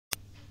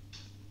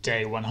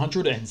Day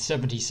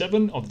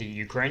 177 of the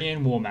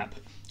Ukrainian war map,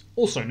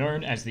 also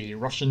known as the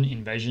Russian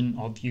invasion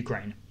of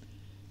Ukraine.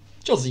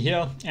 Chelsea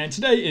here, and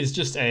today is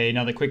just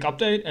another quick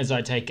update as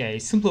I take a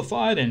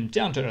simplified and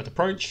down-to-earth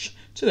approach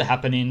to the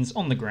happenings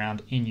on the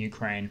ground in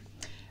Ukraine.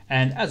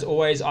 And as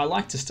always, I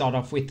like to start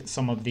off with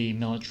some of the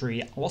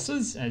military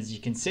losses. As you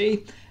can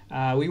see,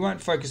 we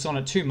won't focus on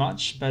it too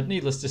much, but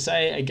needless to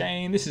say,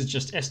 again, this is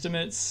just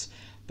estimates,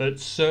 but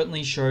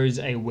certainly shows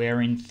a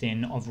wearing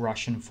thin of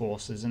Russian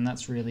forces, and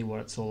that's really what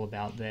it's all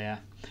about there.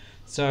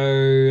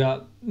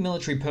 So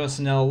military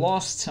personnel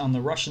lost on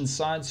the Russian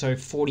side, so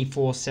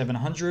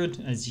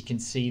 44,700, as you can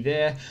see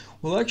there.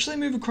 We'll actually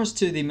move across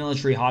to the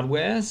military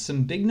hardware,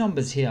 some big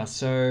numbers here.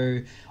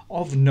 So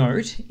of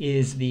note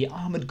is the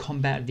armored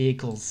combat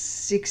vehicles,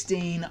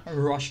 16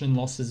 Russian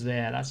losses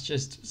there. That's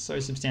just so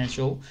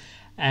substantial.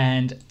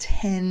 And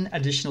 10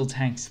 additional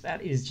tanks.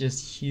 That is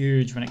just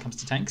huge when it comes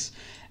to tanks.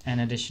 And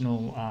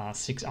additional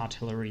 6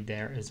 artillery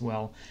there as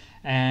well.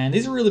 And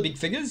these are really big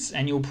figures,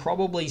 and you'll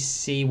probably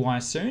see why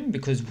soon,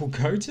 because we'll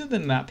go to the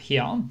map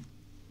here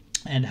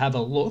and have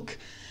a look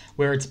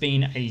where it's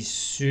been a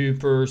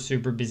super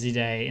busy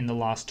day in the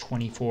last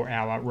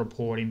 24-hour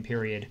reporting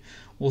period.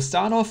 We'll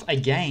start off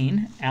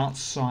again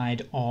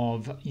outside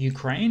of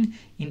Ukraine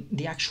in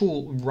the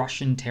actual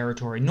Russian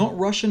territory, not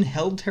Russian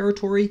held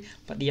territory,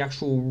 but the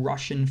actual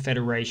Russian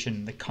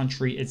Federation, the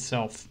country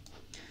itself.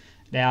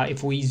 Now,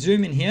 if we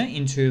zoom in here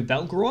into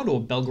Belgorod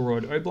or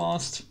Belgorod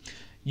Oblast,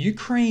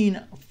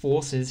 Ukraine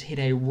forces hit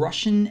a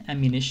Russian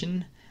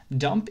ammunition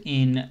dump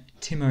in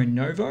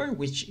Timonovo,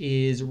 which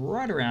is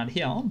right around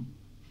here,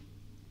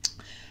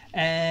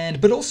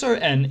 but also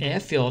an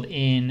airfield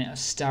in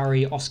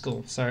Stary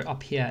Oskol, so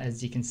up here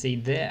as you can see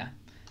there.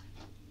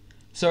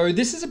 So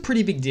this is a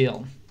pretty big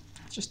deal.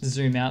 Just to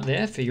zoom out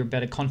there for your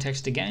better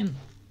context again.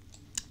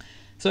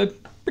 So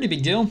pretty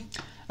big deal.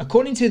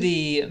 According to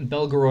the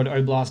Belgorod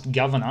Oblast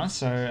governor,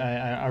 so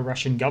a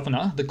Russian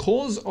governor, the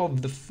cause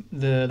of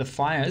the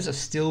fires are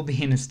still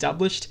being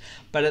established,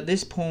 but at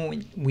this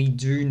point we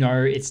do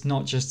know it's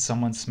not just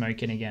someone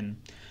smoking again.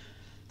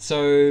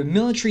 So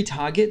military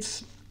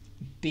targets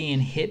being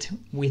hit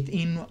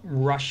within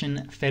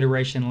Russian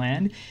Federation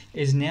land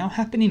is now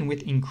happening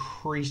with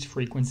increased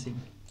frequency.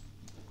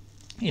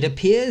 It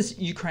appears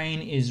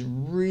Ukraine is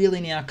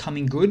really now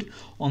coming good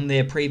on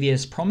their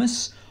previous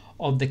promise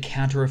of the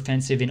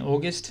counteroffensive in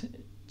August,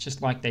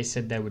 just like they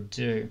said they would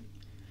do.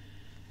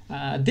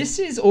 This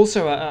is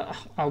also a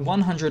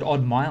 100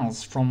 odd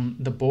miles from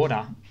the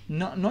border,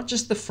 not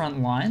just the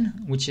front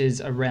line, which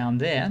is around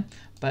there,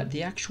 but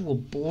the actual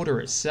border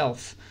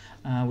itself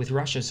with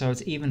Russia, so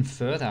it's even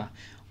further.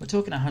 We're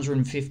talking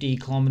 150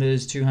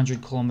 kilometers,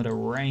 200 kilometer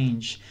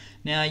range.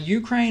 Now,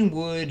 Ukraine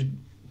would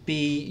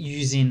be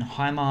using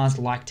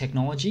HIMARS-like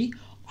technology.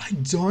 I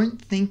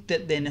don't think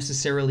that they're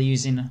necessarily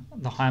using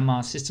the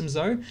HIMARS systems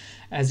though,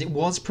 as it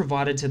was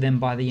provided to them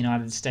by the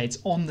United States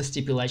on the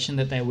stipulation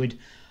that they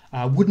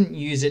wouldn't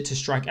use it to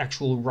strike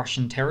actual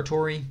Russian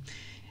territory.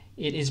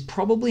 It is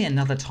probably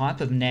another type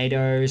of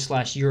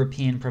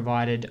NATO/European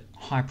provided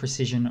high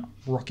precision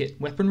rocket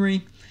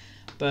weaponry,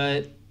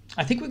 but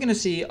I think we're going to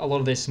see a lot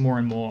of this more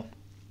and more,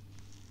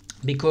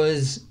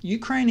 because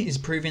Ukraine is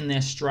proving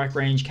their strike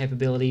range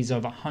capabilities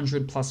of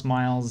 100 plus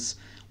miles,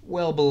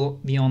 well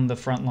beyond the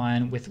front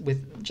line,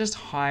 with just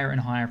higher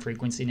and higher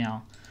frequency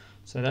now.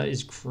 So that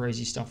is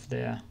crazy stuff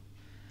there.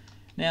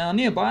 Now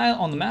nearby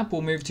on the map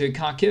we'll move to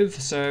Kharkiv.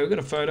 So we've got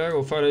a photo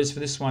or photos for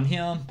this one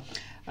here.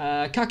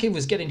 Kharkiv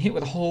was getting hit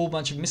with a whole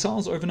bunch of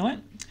missiles overnight.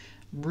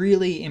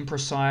 Really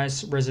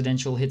imprecise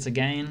residential hits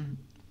again.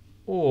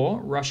 Or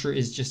Russia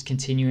is just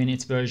continuing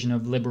its version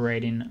of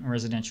liberating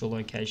residential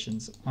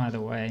locations. Either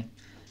way.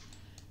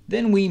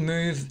 Then we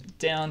move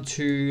down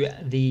to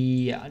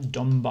the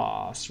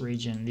Donbass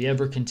region, the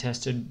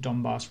ever-contested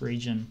Donbass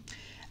region.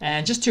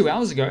 And just 2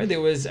 hours ago, there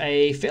was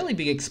a fairly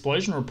big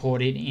explosion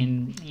reported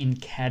in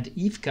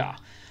Kadivka.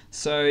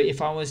 So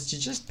if I was to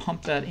just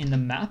pump that in the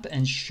map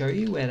and show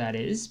you where that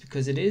is,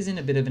 because it is in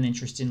a bit of an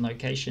interesting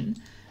location,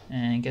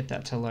 and get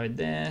that to load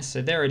there.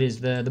 So there it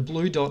is, the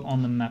blue dot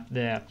on the map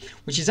there,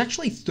 which is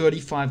actually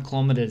 35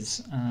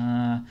 kilometers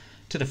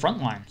to the front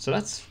line. So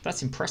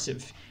that's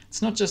impressive.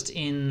 It's not just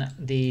in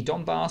the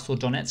Donbass or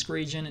Donetsk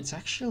region, it's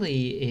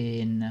actually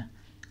in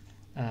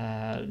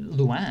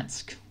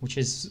Luhansk, which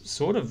is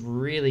sort of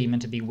really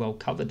meant to be well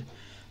covered.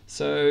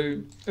 So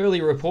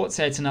earlier reports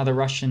say it's another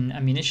Russian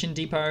ammunition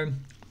depot,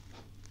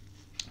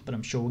 but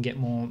I'm sure we'll get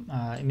more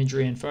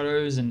imagery and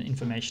photos and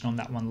information on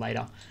that one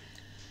later.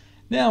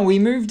 Now we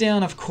move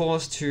down, of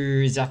course,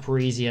 to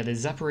Zaporizhia, the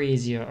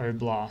Zaporizhia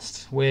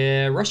Oblast,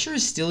 where Russia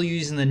is still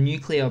using the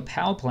nuclear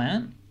power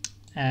plant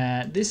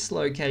at this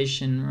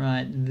location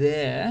right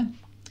there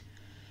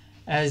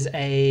as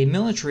a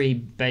military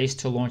base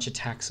to launch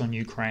attacks on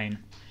Ukraine.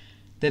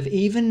 They've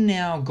even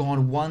now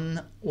gone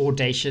one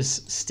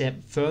audacious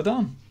step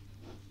further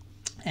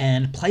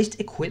and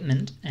placed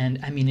equipment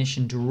and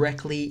ammunition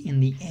directly in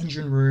the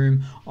engine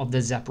room of the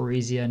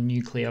Zaporizhia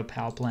nuclear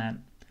power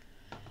plant.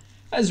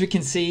 As we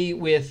can see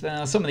with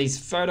some of these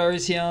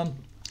photos here,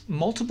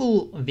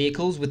 Multiple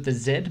vehicles with the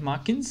Z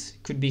markings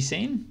could be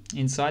seen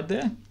inside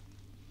there.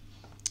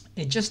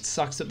 It just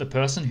sucks that the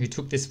person who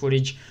took this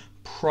footage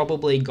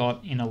probably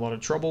got in a lot of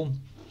trouble,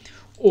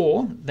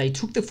 or they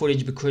took the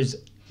footage because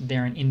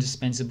they're an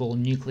indispensable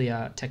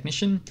nuclear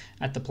technician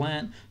at the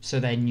plant, so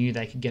they knew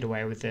they could get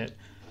away with it.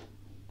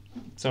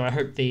 So I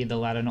hope the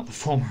latter, not the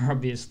former,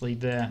 obviously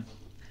there.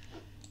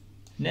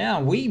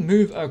 Now we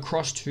move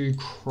across to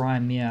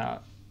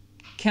Crimea.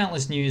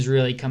 Countless news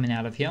really coming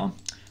out of here.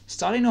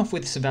 Starting off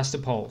with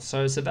Sevastopol.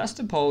 So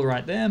Sevastopol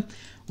right there,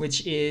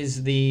 which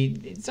is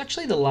it's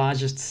actually the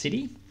largest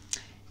city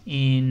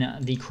in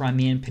the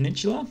Crimean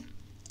Peninsula,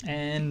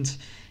 and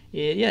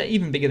yeah,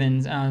 even bigger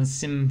than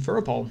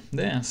Simferopol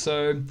there.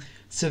 So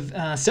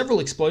several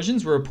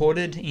explosions were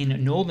reported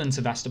in northern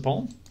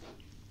Sevastopol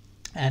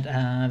at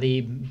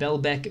the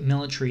Belbek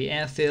military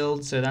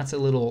airfield, so that's a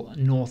little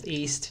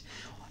northeast,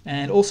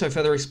 and also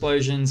further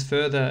explosions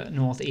further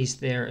northeast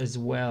there as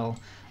well,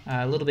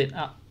 a little bit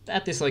up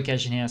at this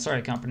location here. Sorry,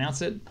 I can't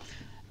pronounce it.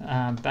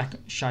 Back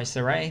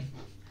Shai.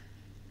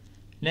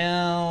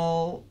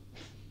 Now,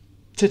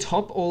 to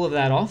top all of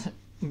that off,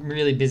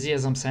 really busy,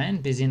 as I'm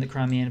saying, busy in the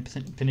Crimean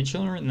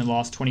Peninsula in the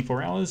last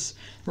 24 hours.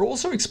 There are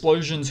also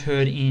explosions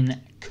heard in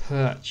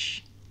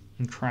Kerch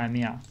in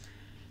Crimea.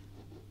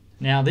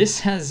 Now, this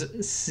has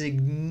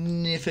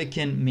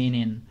significant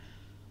meaning.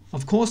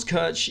 Of course,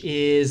 Kerch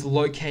is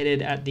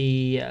located at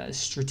the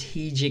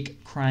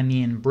strategic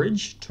Crimean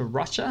bridge to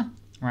Russia,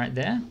 right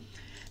there.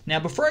 Now,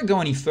 before I go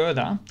any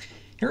further,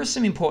 here are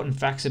some important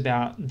facts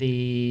about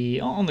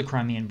on the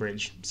Crimean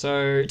bridge.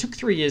 So, it took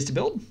 3 years to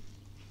build.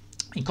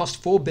 It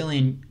cost $4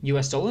 billion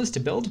to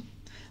build,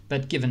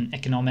 but given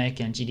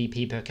economic and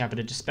GDP per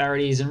capita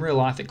disparities, in real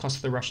life it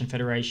cost the Russian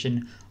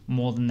Federation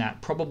more than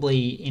that,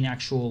 probably in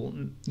actual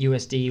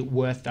USD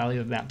worth value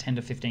of about $10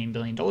 to $15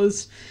 billion.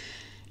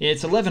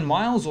 It's 11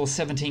 miles or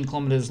 17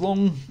 kilometers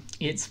long.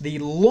 It's the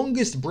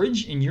longest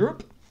bridge in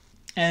Europe,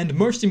 and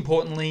most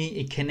importantly,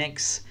 it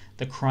connects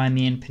the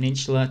Crimean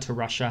Peninsula to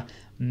Russia,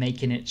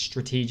 making it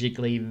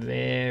strategically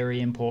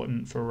very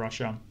important for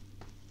Russia.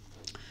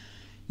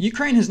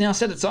 Ukraine has now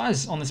set its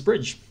eyes on this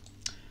bridge.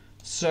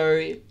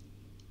 So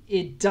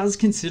it does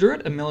consider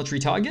it a military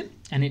target,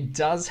 and it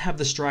does have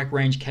the strike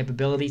range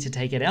capability to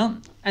take it out,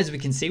 as we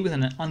can see with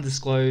an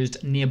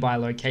undisclosed nearby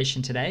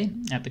location today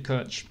at the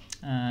Kerch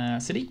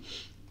city,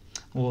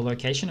 or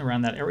location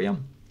around that area.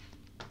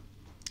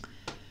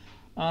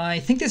 I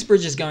think this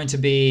bridge is going to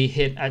be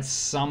hit at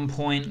some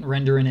point,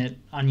 rendering it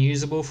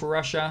unusable for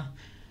Russia.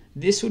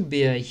 This would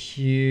be a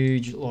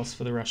huge loss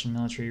for the Russian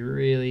military,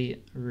 really,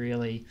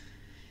 really.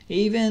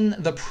 Even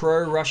the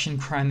pro-Russian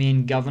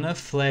Crimean governor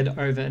fled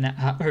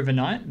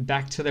overnight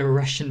back to the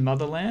Russian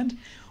motherland,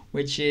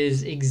 which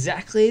is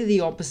exactly the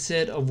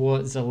opposite of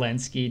what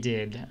Zelensky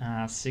did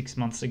 6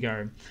 months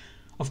ago.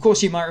 Of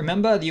course, you might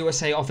remember the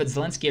USA offered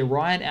Zelensky a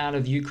ride out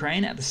of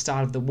Ukraine at the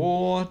start of the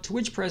war, to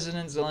which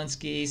President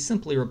Zelensky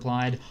simply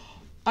replied,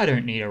 "I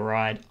don't need a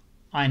ride,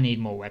 I need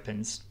more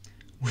weapons,"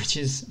 which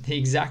is the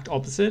exact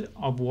opposite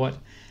of what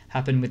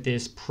happened with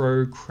this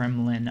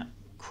pro-Kremlin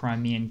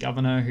Crimean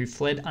governor who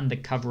fled under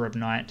cover of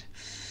night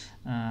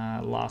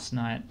last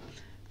night.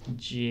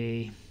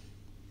 Gee.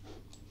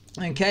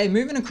 Okay,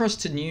 moving across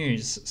to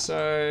news.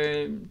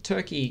 So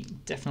Turkey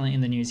definitely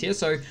in the news here.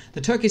 So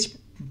the Turkish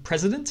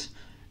president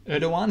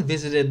Erdogan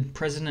visited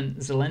President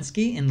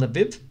Zelensky in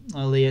Lviv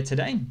earlier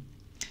today.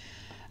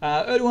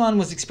 Erdogan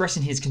was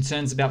expressing his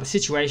concerns about the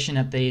situation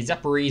at the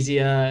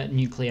Zaporizhia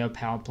nuclear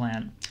power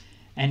plant,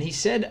 and he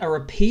said a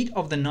repeat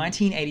of the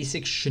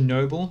 1986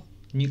 Chernobyl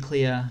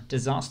nuclear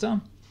disaster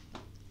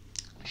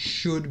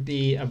should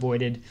be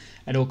avoided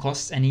at all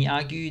costs, and he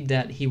argued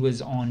that he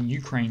was on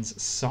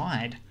Ukraine's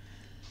side.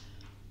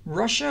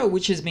 Russia,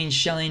 which has been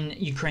shelling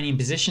Ukrainian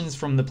positions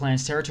from the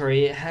plant's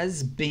territory,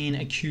 has been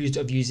accused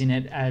of using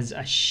it as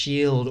a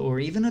shield or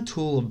even a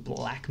tool of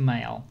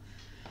blackmail.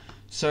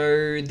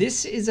 So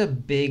this is a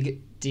big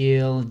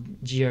deal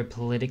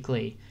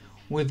geopolitically.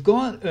 We've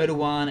got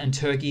Erdogan and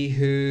Turkey,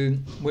 who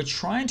were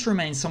trying to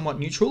remain somewhat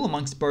neutral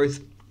amongst both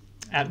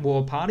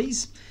at-war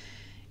parties,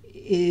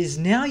 is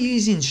now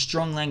using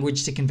strong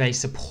language to convey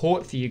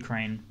support for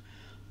Ukraine.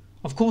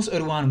 Of course,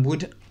 Erdogan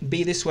would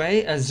be this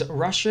way, as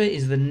Russia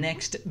is the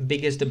next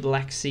biggest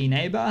Black Sea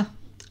neighbor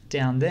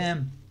down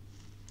there,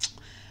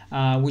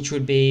 which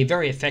would be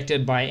very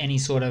affected by any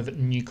sort of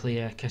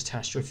nuclear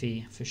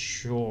catastrophe for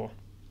sure.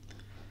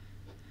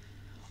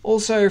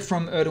 Also,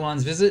 from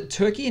Erdogan's visit,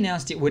 Turkey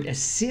announced it would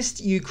assist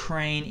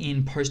Ukraine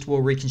in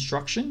post-war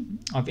reconstruction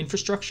of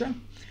infrastructure.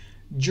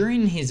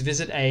 During his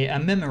visit, a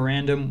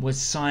memorandum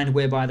was signed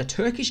whereby the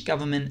Turkish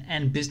government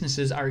and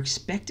businesses are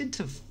expected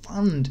to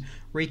fund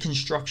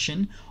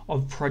reconstruction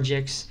of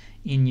projects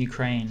in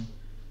Ukraine.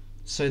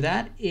 So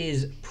that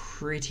is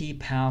pretty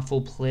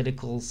powerful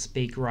political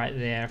speak right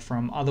there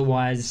from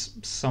otherwise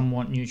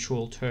somewhat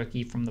neutral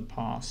Turkey from the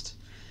past.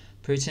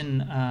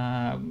 Putin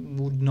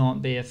would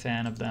not be a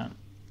fan of that.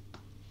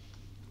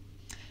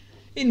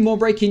 In more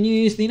breaking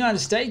news, the United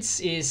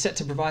States is set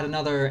to provide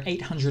another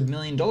 $800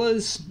 million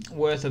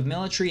worth of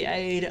military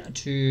aid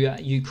to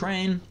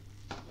Ukraine.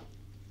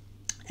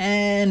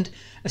 And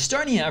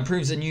Estonia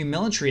approves a new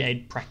military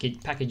aid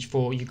package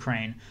for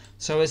Ukraine.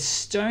 So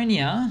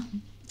Estonia,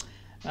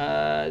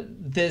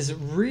 there's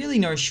really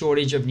no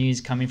shortage of news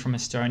coming from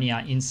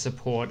Estonia in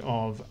support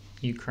of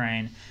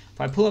Ukraine.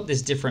 If I pull up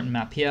this different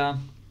map here,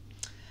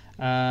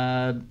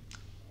 strong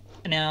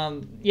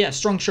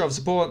show of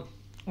support,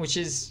 which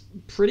is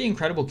pretty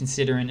incredible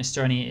considering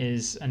Estonia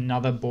is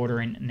another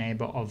bordering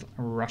neighbor of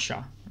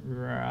Russia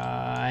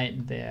right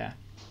there.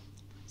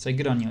 So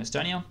good on you,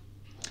 Estonia.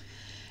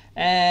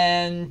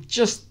 And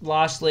just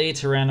lastly,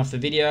 to round off the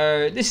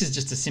video, this is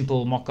just a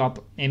simple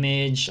mock-up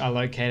image I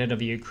located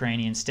of a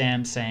Ukrainian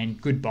stamp saying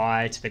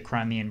goodbye to the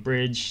Crimean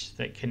Bridge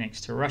that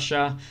connects to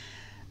Russia.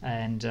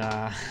 And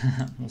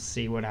we'll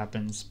see what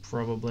happens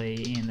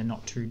probably in the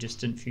not too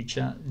distant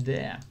future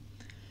there.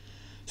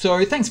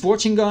 So thanks for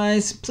watching,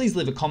 guys. Please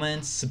leave a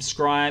comment,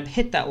 subscribe,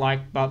 hit that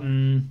like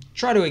button.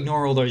 Try to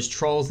ignore all those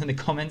trolls in the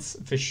comments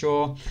for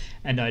sure.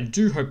 And I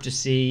do hope to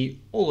see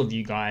all of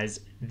you guys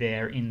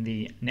there in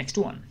the next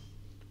one.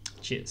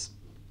 Cheers.